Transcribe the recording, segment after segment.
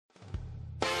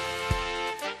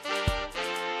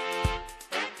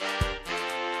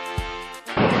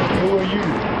Who are you?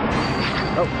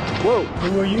 Oh, whoa,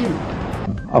 who are you?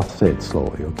 I'll say it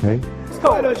slowly, okay?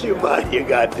 Why don't you mind your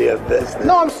goddamn business?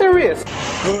 No, I'm serious.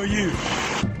 Who are you?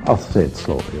 I'll say it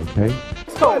slowly, okay?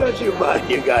 Why don't you mind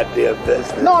your goddamn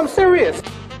business? No, I'm serious.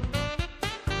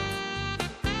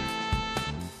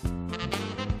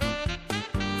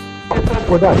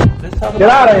 We're done. Get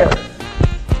out of here.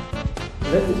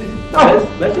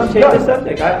 Let's just change the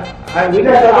subject. We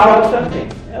can talk about something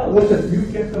else. Listen, you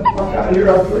get the fuck out of here.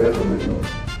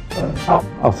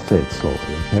 I'll say it slowly,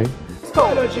 okay?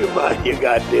 Why don't you mind your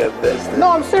goddamn business?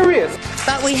 No, I'm serious.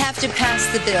 But we have to pass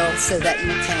the bill so that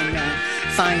you can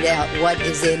find out what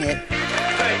is in it.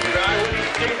 Thank you. I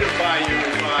wouldn't dignify you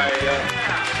with my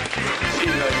seat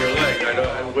on your leg.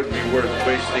 It wouldn't be worth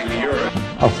wasting the urine.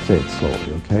 I'll say it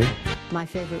slowly, okay? My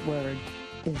favorite word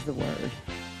is the word.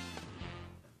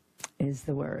 Is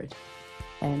the word.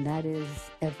 And that is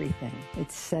everything.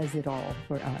 It says it all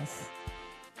for us.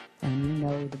 And you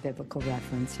know the biblical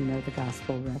reference, you know the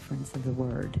gospel reference of the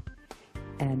word.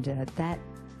 And that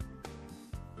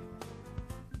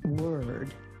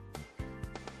word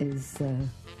is,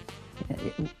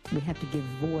 we have to give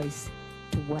voice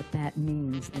to what that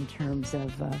means in terms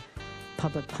of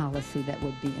public policy that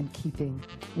would be in keeping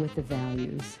with the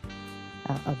values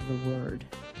of the word.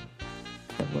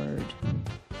 The word.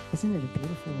 Isn't it a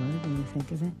beautiful word when you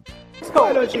think of it?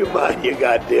 Why don't you mind your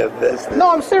goddamn business?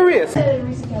 No, I'm serious. At a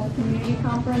recent Catholic community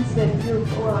conference that your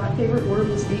favorite word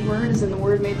was the word, as in the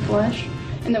word made flesh,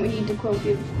 and that we need to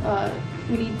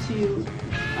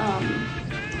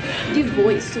give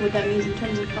voice to what that means in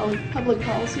terms of public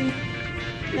policy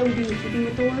that would be in keeping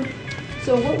with the word.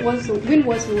 So when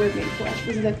was the word made flesh?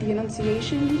 Was it at the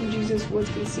Annunciation when Jesus was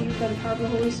conceived by the power of the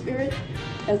Holy Spirit,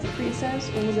 as the priest says,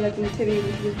 or was it at the Nativity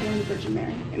when he was born of the Virgin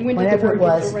Mary? And when Whatever did it the word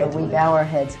was, get the right but we to live? bow our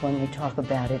heads when we talk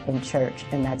about it in church,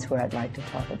 and that's where I'd like to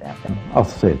talk about that. I'll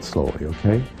say it slowly,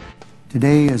 okay?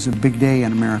 Today is a big day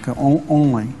in America.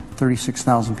 Only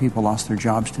 36,000 people lost their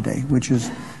jobs today, which is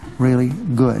really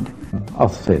good. I'll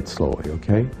say it slowly,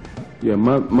 okay? Yeah,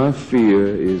 my fear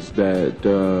is that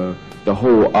the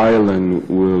whole island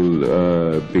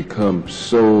will become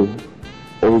so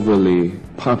overly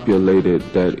populated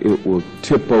that it will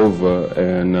tip over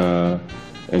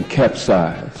and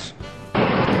capsize. Who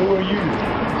are you?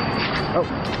 Oh,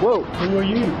 whoa, who are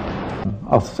you?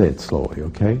 I'll say it slowly,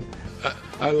 okay?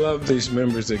 I love these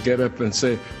members that get up and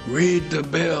say, read the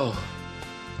bill.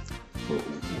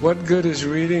 What good is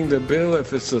reading the bill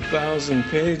if it's 1,000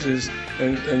 pages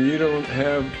and you don't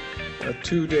have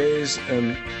 2 days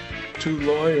and 2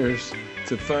 lawyers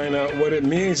to find out what it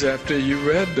means after you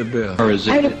read the bill? Or is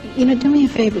it? Do me a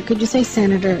favor. Could you say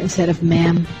senator instead of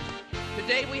ma'am?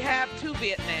 Today we have 2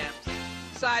 Vietnams,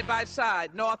 side by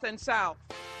side, north and south.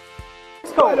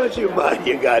 Why don't you mind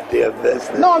your goddamn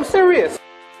business? No, I'm serious.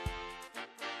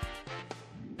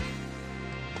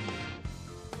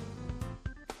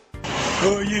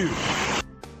 Who are you?